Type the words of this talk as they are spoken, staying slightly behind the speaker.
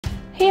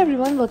Hey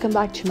everyone, welcome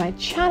back to my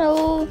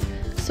channel.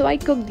 So I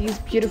cooked these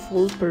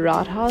beautiful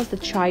parathas, the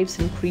chives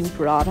and cream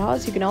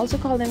parathas. You can also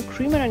call them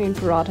cream and onion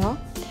paratha.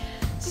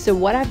 So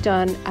what I've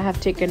done, I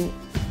have taken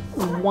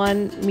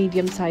one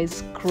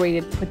medium-sized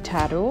grated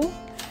potato,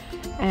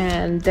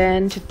 and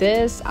then to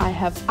this I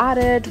have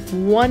added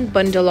one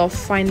bundle of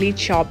finely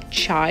chopped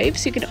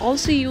chives. You can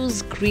also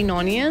use green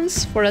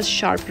onions for a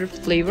sharper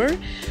flavor,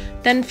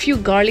 then few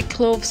garlic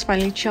cloves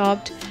finely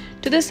chopped.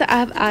 To this I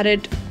have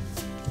added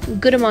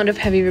good amount of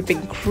heavy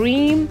whipping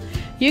cream.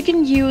 You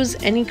can use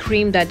any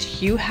cream that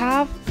you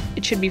have.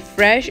 It should be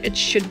fresh, it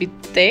should be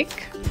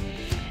thick.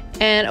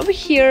 And over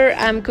here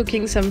I'm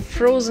cooking some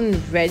frozen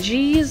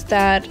veggies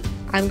that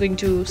I'm going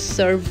to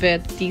serve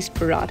with these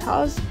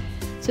parathas.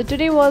 So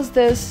today was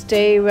this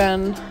day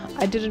when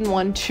I didn't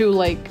want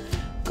to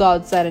go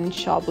outside and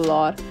shop a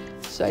lot,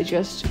 so I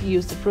just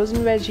used the frozen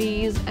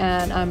veggies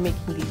and I'm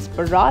making these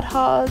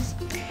parathas.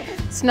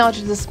 So now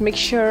to this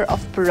mixture of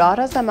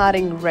parathas, I'm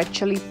adding red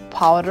chili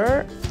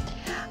powder.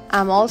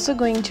 I'm also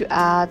going to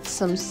add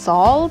some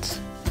salt,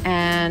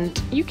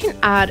 and you can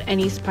add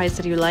any spice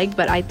that you like,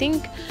 but I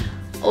think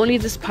only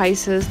the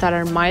spices that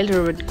are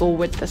milder would go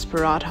with this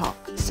paratha.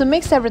 So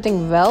mix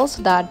everything well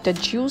so that the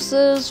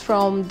juices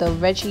from the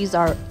veggies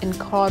are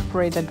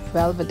incorporated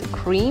well with the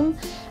cream,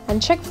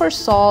 and check for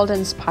salt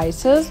and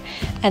spices,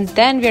 and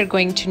then we are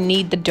going to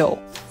knead the dough.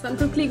 So I'm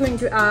quickly going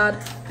to add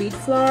wheat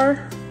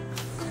flour.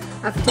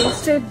 I've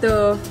tasted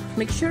the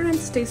mixture and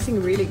it's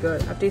tasting really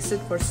good. I've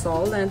tasted for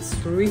salt and it's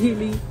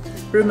really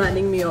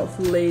reminding me of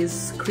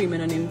Lay's cream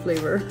and onion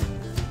flavor.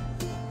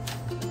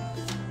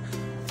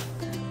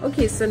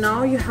 Okay, so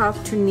now you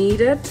have to knead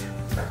it.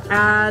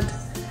 Add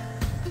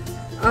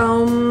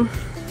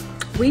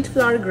wheat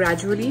flour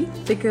gradually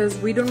because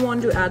we don't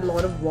want to add a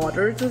lot of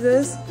water to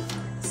this.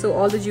 So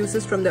all the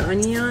juices from the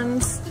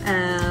onions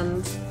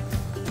and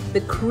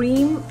the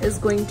cream is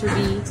going to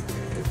be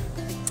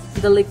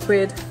the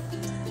liquid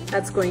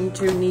that's going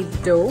to knead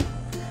dough.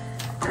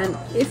 And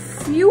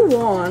if you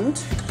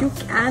want, you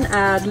can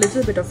add a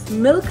little bit of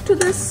milk to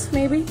this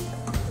maybe,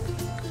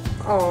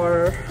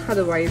 or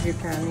otherwise you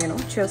can,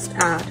 just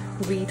add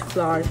wheat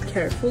flour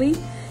carefully,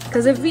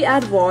 because if we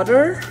add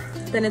water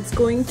then it's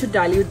going to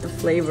dilute the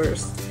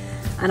flavors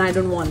and I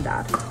don't want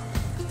that.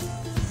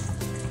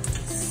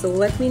 So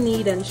let me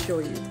knead and show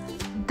you.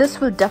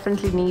 This will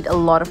definitely need a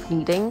lot of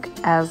kneading,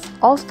 as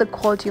also the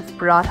quality of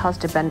parathas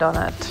depend on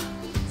it.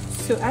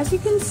 So as you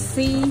can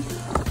see,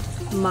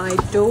 my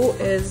dough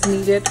is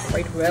kneaded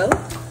quite well,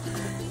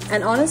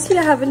 and honestly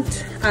I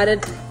haven't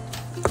added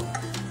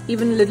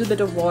even a little bit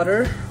of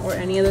water or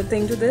any other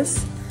thing to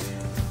this.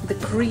 The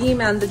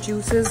cream and the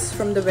juices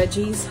from the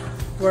veggies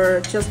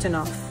were just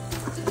enough.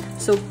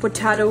 So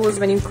potatoes,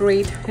 when you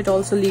grate, it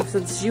also leaves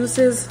its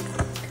juices.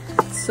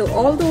 So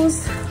all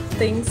those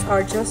things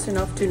are just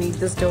enough to knead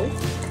this dough.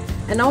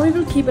 And now we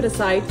will keep it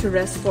aside to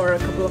rest for a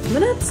couple of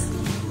minutes,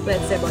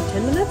 let's say about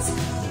 10 minutes,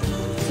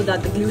 so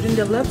that the gluten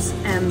develops,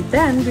 and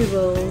then we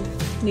will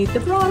knead the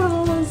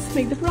parathas,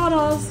 make the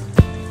parathas.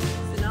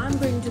 So now I'm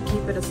going to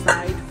keep it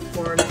aside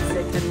for let's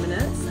say 10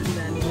 minutes, and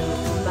then we'll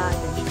come back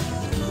and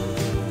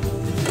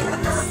check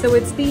it. So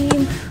it's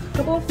been a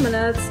couple of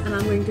minutes and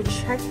I'm going to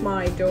check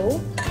my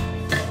dough.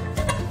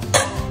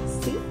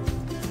 See?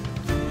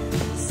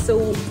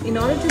 So in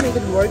order to make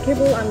it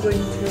workable, I'm going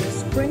to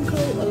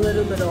sprinkle a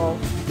little bit of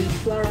wheat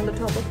flour on the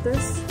top of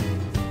this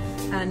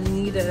and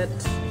knead it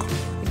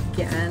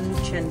again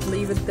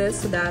gently with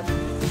this so that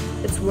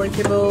it's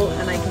workable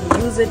and I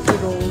can use it to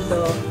roll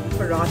the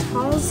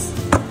parathas.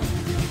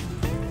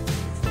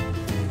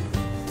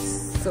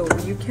 So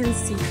you can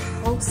see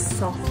how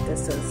soft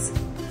this is.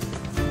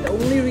 The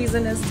only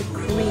reason is the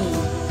cream,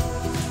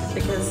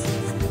 because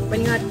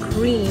when you add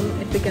cream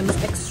it becomes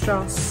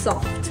extra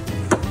soft,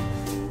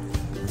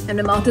 and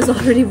my mouth is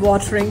already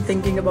watering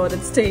thinking about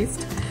its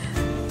taste.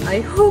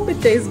 I hope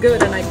it tastes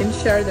good and I can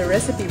share the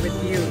recipe with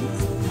you.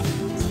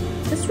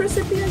 This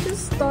recipe I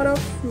just thought of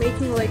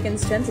making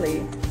instantly.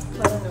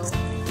 I don't know.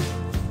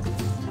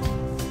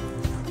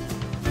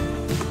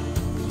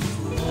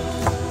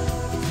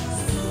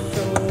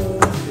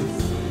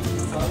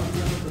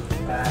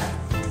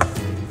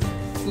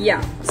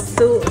 Yeah,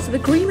 so the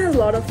cream has a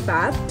lot of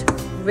fat,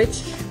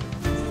 which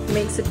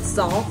makes it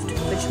soft,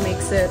 which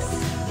makes it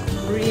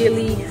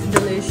really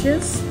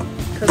delicious,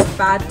 because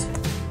fat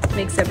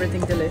makes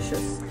everything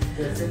delicious.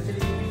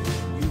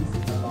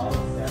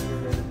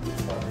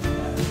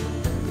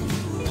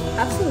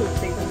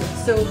 Absolutely.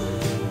 So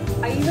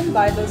I even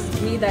buy this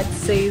ghee that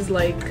says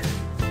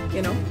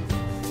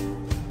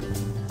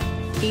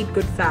eat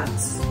good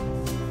fats.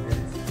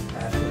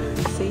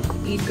 See,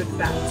 eat good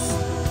fats.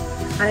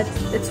 And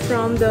it's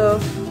from the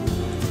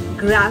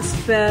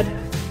grass-fed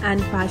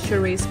and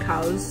pasture-raised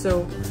cows.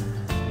 So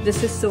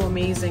this is so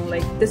amazing.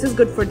 This is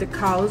good for the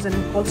cows and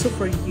also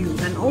for you,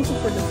 and also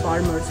for the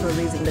farmers who are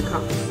raising the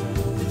cows.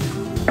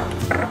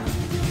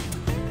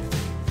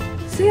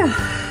 So yeah,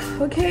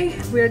 okay,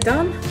 we're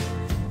done.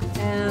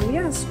 And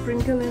yeah,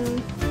 sprinkle in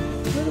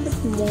a little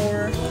bit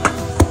more.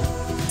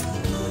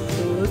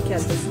 Look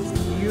at this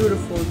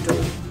beautiful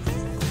dough.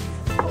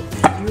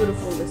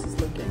 beautiful this is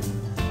looking.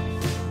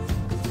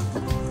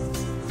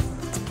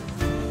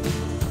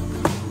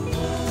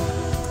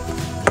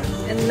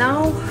 And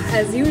now,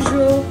 as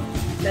usual,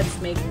 let's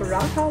make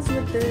parathas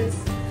with this.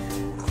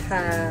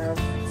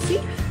 See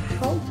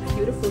how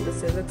beautiful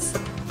this is. It's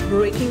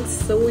breaking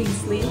so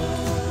easily.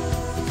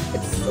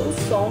 It's so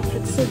soft,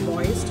 it's so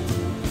moist,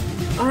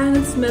 and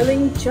it's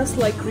smelling just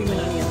like cream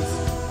and onions.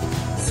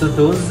 So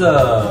those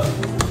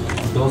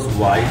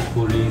white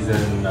puris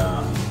and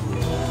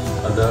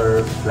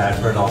other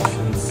flatbread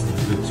options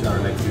which are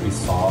like really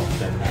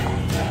soft and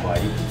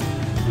white,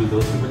 do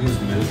those people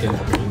use milk and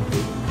cream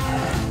too?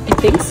 I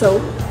think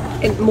so.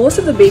 In most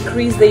of the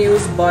bakeries they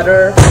use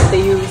butter,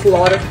 they use a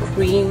lot of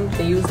cream,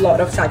 they use a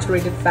lot of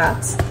saturated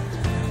fats.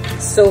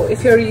 So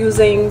if you're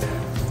using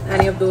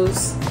any of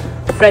those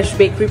fresh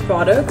bakery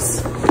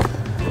products,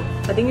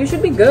 I think you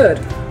should be good.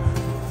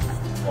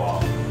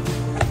 Wow.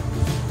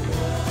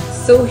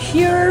 So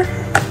here,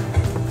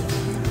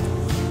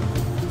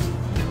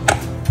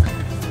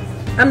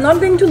 I'm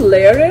not going to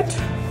layer it.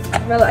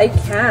 Well, I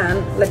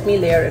can. Let me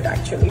layer it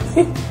actually.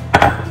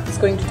 It's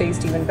going to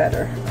taste even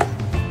better.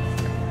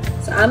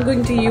 So I'm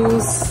going to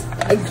use,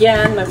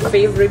 again, my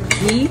favorite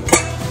ghee.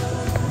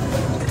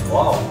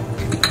 Wow.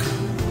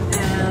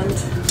 And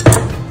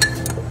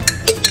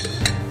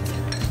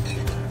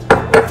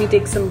let me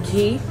take some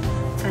ghee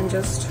and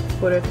just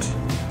put it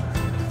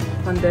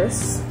on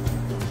this.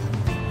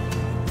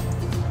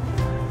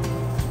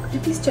 Could you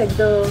please check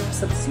the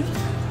sabzi?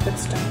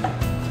 That's done.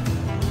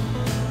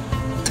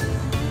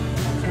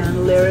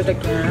 And layer it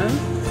again.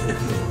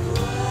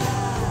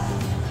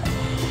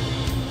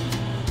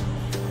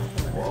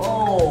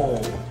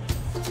 Whoa!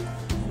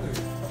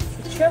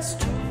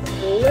 Just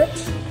roll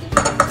it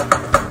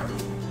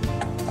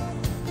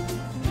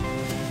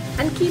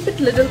and keep it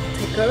a little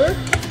thicker.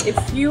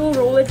 If you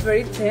roll it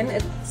very thin,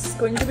 it's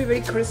going to be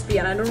very crispy,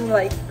 and I don't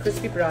like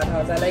crispy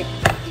parathas. I like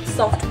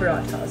soft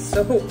parathas.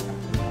 So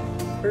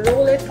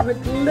roll it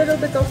with a little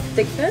bit of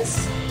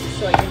thickness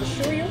so I can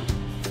show you.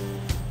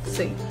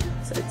 See,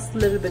 so it's a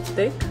little bit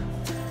thick.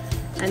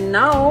 And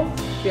now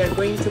we are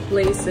going to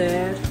place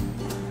it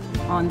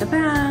on the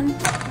pan.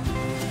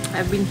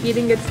 I've been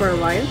heating it for a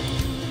while,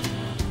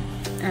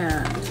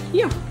 and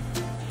yeah,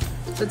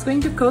 so it's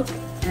going to cook,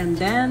 and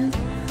then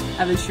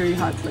I will show you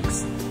how it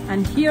looks.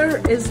 And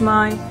here is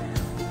my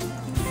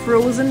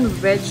frozen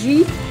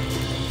veggie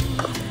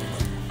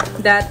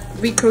that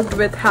we cooked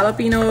with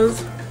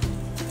jalapenos,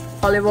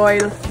 olive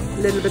oil, a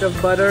little bit of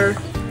butter,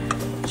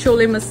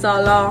 chole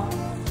masala,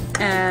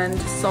 and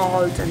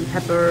salt and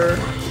pepper,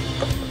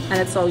 and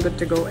it's all good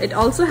to go. It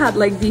also had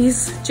like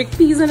these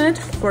chickpeas in it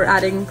for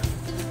adding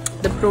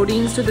the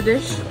proteins to the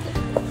dish,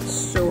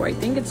 so I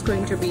think it's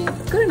going to be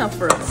good enough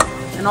for us.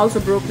 And also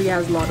broccoli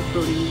has a lot of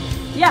protein.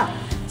 Yeah,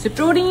 so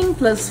protein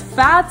plus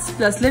fats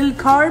plus little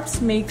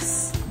carbs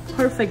makes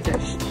perfect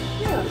dish.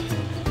 Yeah,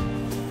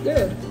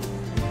 good.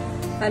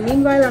 And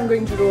meanwhile, I'm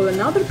going to roll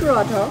another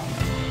paratha.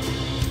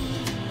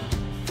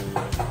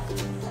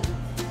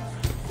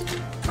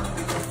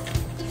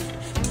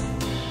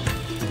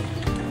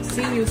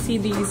 See, you see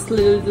these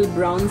little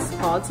brown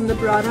spots in the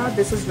paratha?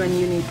 This is when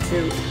you need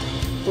to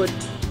put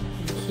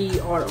ghee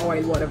or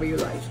oil, whatever you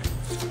like.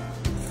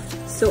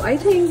 So I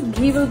think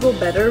ghee will go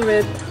better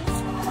with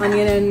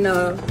onion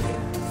and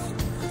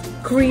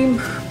cream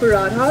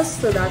parathas,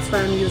 so that's why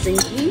I'm using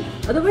ghee.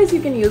 Otherwise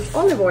you can use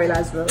olive oil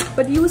as well,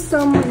 but use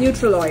some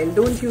neutral oil.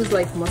 Don't use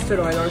like mustard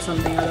oil or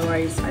something,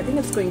 otherwise I think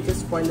it's going to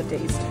spoil the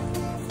taste.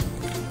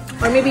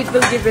 Or maybe it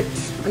will give it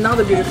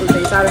another beautiful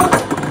taste, I don't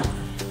know.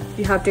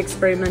 You have to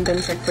experiment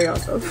and check for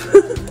yourself.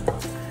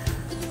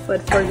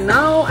 But for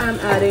now I'm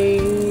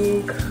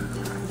adding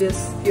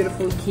this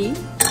beautiful ghee.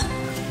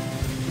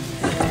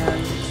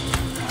 And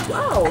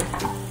wow,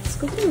 it's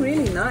cooking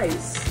really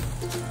nice.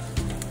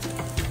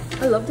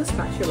 I love this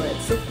spatula,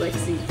 it's so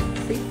flexy.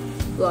 See?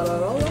 Blah, blah,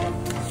 blah, blah.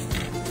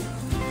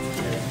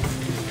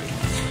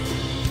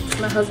 It's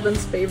my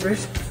husband's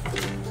favorite.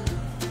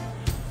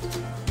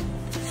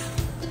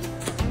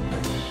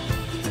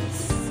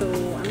 So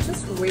I'm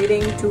just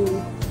waiting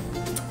to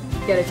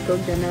get it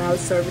cooked, and then I'll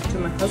serve it to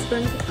my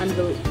husband and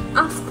we'll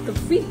ask the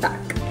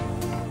feedback.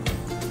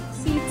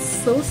 See, it's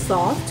so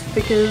soft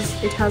because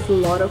it has a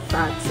lot of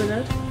fats in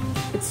it.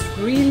 It's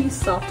really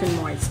soft and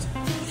moist.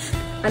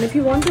 And if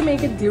you want to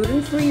make it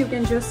gluten-free, you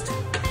can just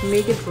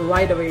make it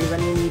right away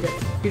when you need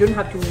it. You don't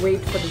have to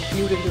wait for the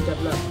gluten to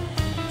develop.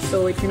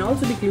 So it can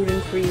also be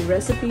gluten-free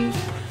recipe.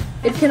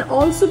 It can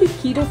also be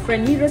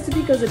keto-friendly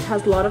recipe because it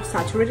has a lot of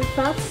saturated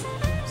fats.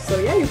 So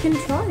yeah, you can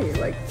try,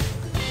 like,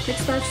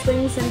 mix match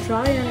things and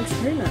try and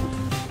experiment.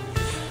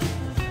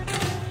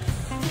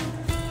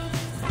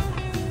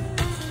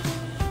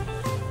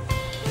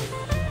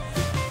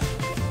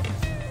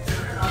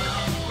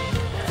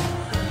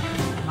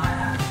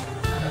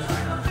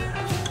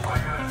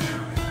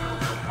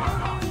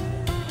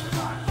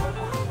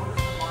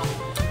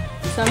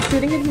 So I'm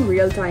shooting it in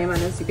real time,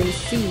 and as you can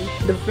see,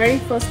 the very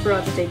first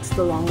paratha takes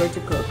the longer to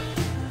cook.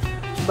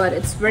 But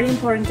it's very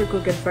important to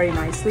cook it very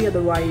nicely,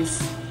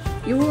 otherwise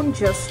you won't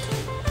just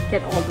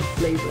get all the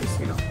flavors,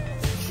 you know.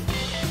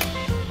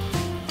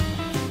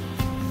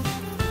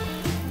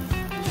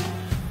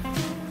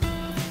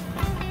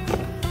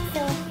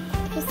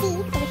 see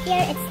over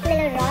here it's a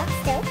little raw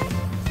still.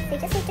 So you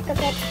just need to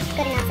cook it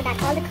good enough so that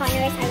all the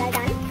corners are well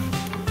done.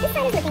 This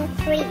side is looking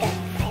pretty good,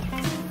 right?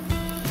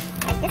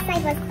 But this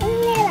side was a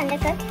little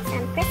undercooked, so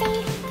I'm pressing.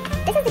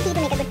 This is the key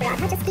to make a good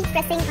paratha. Just keep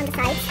pressing on the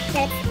sides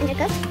where it's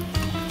undercooked,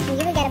 and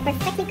you will get a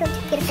perfectly cooked,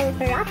 beautiful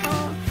paratha.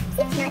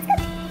 See, now it's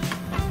cooked.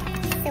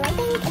 So I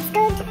think it's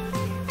good.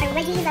 Our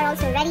veggies are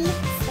also ready,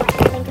 so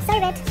I'm going to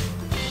serve it.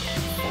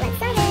 So let's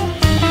serve it.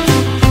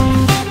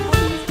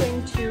 Nobody's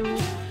going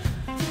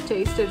to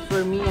taste it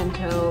for me and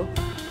tell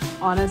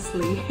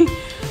honestly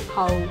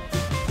how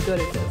good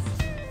it is.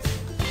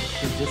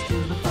 So just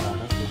use the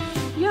paratha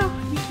first. Yeah,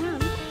 you can.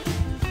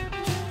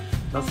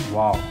 That's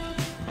wow.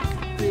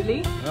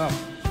 Really? Yeah,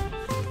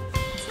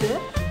 It's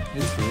good?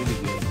 it's really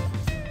good.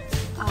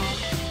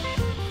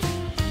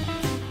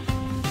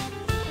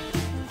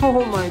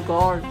 Oh my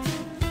god.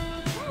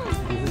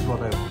 This is what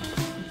I want.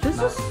 This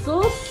Now- is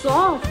so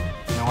soft.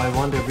 Now I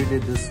want every day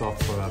this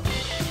soft paratha.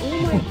 Oh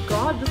my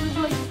god, this is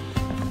like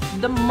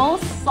the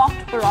most soft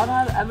paratha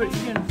I've ever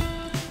eaten.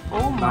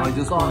 Oh my Now I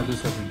just god. want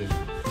this every day.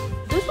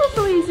 This was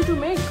so easy to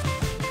make.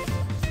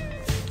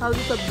 How's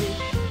the sabzi?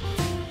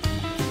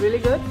 Really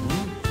good?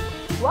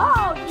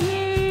 Wow,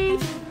 yay!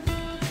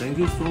 Thank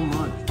you so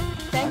much.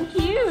 Thank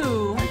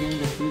you. I can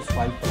get these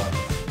 5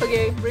 parathas.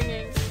 Okay,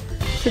 bringing.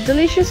 So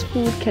delicious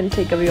food can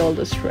take away all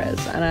the stress,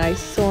 and I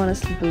so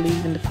honestly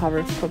believe in the power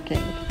of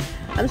cooking.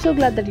 I'm so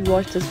glad that you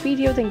watched this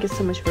video. Thank you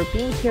so much for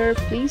being here.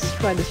 Please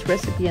try this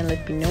recipe and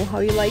let me know how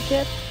you like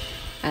it.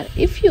 And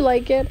if you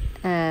like it,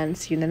 and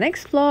see you in the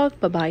next vlog.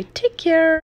 Bye bye. Take care.